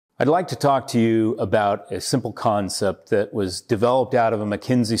I'd like to talk to you about a simple concept that was developed out of a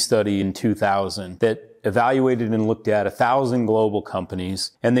McKinsey study in 2000 that evaluated and looked at 1,000 global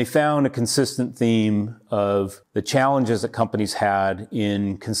companies, and they found a consistent theme of the challenges that companies had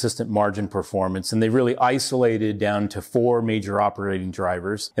in consistent margin performance. And they really isolated down to 4 major operating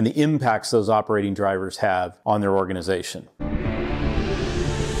drivers and the impacts those operating drivers have on their organization.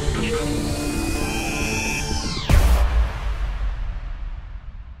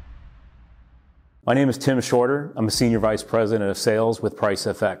 My name is Tim Shorter. I'm a Senior Vice President of Sales with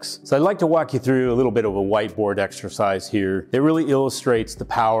Pricefx. So I'd like to walk you through a little bit of a whiteboard exercise here that really illustrates the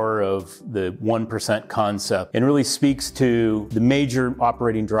power of the 1% concept and really speaks to the major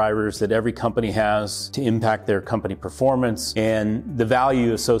operating drivers that every company has to impact their company performance and the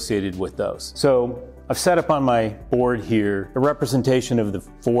value associated with those. So I've set up on my board here a representation of the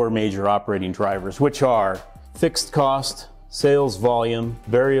 4 major operating drivers, which are fixed cost, sales volume,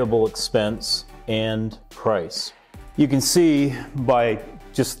 variable expense, and price. You can see by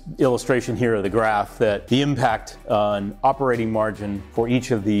just illustration here of the graph that the impact on operating margin for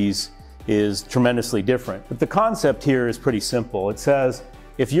each of these is tremendously different. But the concept here is pretty simple. It says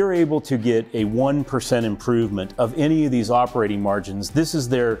if you're able to get a 1% improvement of any of these operating margins, this is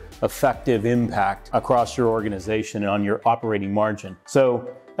their effective impact across your organization and on your operating margin.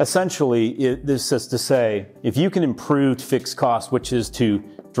 So essentially, this is to say, if you can improve fixed cost, which is to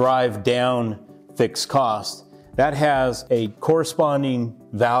drive down fixed cost, that has a corresponding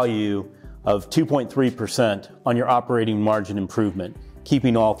value of 2.3% on your operating margin improvement,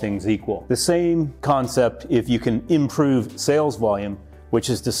 keeping all things equal. The same concept if you can improve sales volume, which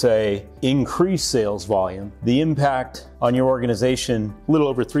is to say increase sales volume, the impact on your organization, a little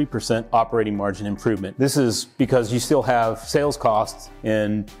over 3% operating margin improvement. This is because you still have sales costs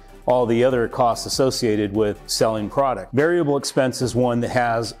and all the other costs associated with selling product. Variable expense is one that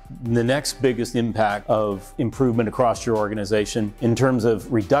has the next biggest impact of improvement across your organization in terms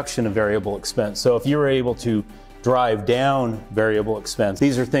of reduction of variable expense. So if you're able to drive down variable expense,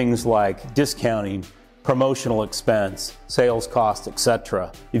 these are things like discounting, promotional expense, sales cost,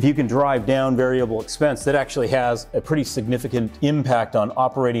 etc. If you can drive down variable expense, that actually has a pretty significant impact on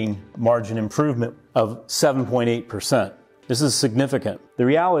operating margin improvement of 7.8%. This is significant. The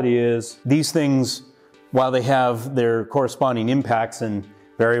reality is these things, while they have their corresponding impacts, and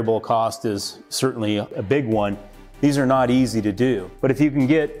variable cost is certainly a big one, these are not easy to do. But if you can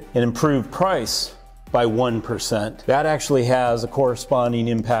get an improved price by 1%, that actually has a corresponding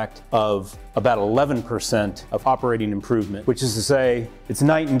impact of about 11% of operating improvement, which is to say it's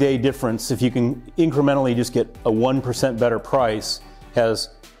night and day difference. If you can incrementally just get a 1% better price,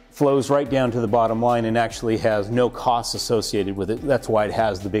 flows right down to the bottom line and actually has no costs associated with it. That's why it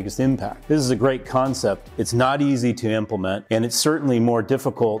has the biggest impact. This is a great concept. It's not easy to implement, and it's certainly more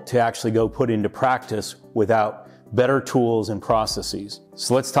difficult to actually go put into practice without better tools and processes.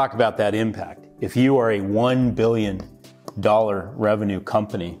 So let's talk about that impact. If you are a $1 billion revenue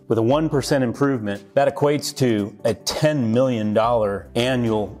company with a 1% improvement, that equates to a $10 million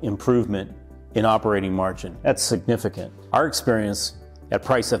annual improvement in operating margin. That's significant. Our experience at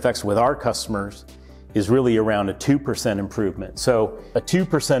Pricefx with our customers is really around a 2% improvement. So a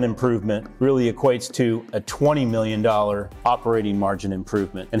 2% improvement really equates to a $20 million operating margin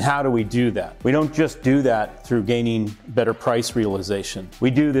improvement. And how do we do that? We don't just do that through gaining better price realization. We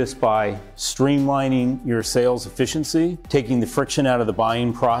do this by streamlining your sales efficiency, taking the friction out of the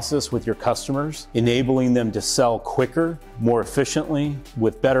buying process with your customers, enabling them to sell quicker, more efficiently,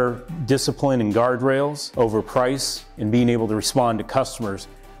 with better discipline and guardrails over price, and being able to respond to customers,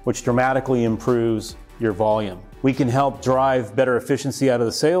 which dramatically improves your volume. We can help drive better efficiency out of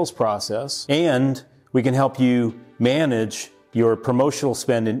the sales process, and we can help you manage your promotional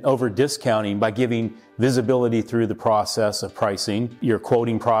spend and over discounting by giving visibility through the process of pricing, your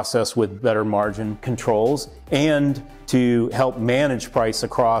quoting process with better margin controls, and to help manage price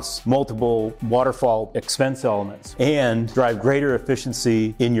across multiple waterfall expense elements and drive greater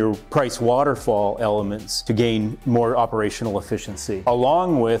efficiency in your price waterfall elements to gain more operational efficiency,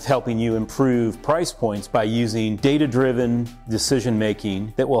 along with helping you improve price points by using data-driven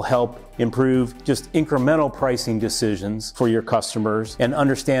decision-making that will help improve just incremental pricing decisions for your customers and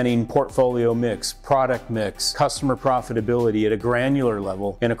understanding portfolio mix, product mix, customer profitability at a granular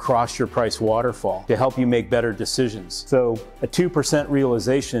level and across your price waterfall to help you make better decisions. So a 2%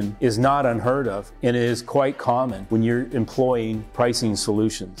 realization is not unheard of, and it is quite common when you're employing pricing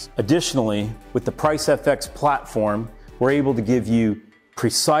solutions. Additionally, with the Pricefx platform, we're able to give you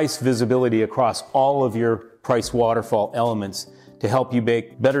precise visibility across all of your price waterfall elements to help you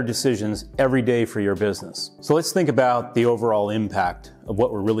make better decisions every day for your business. So let's think about the overall impact of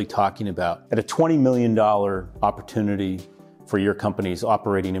what we're really talking about. At a $20 million opportunity for your company's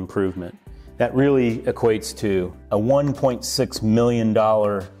operating improvement, that really equates to a $1.6 million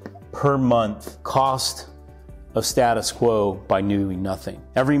per month cost of status quo by doing nothing.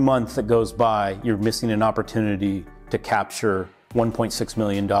 Every month that goes by, you're missing an opportunity to capture $1.6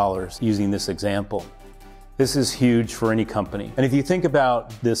 million using this example. This is huge for any company. And if you think about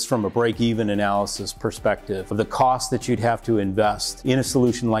this from a break-even analysis perspective of the cost that you'd have to invest in a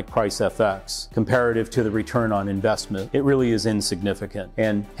solution like Pricefx comparative to the return on investment, it really is insignificant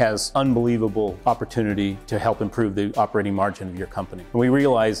and has unbelievable opportunity to help improve the operating margin of your company. And we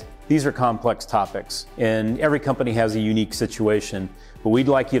realize these are complex topics and every company has a unique situation, but we'd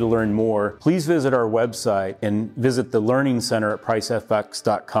like you to learn more. Please visit our website and visit the Learning Center at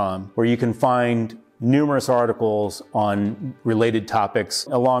pricefx.com, where you can find numerous articles on related topics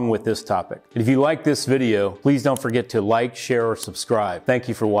along with this topic. And if you like this video, please don't forget to like, share, or subscribe. Thank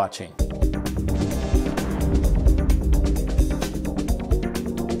you for watching.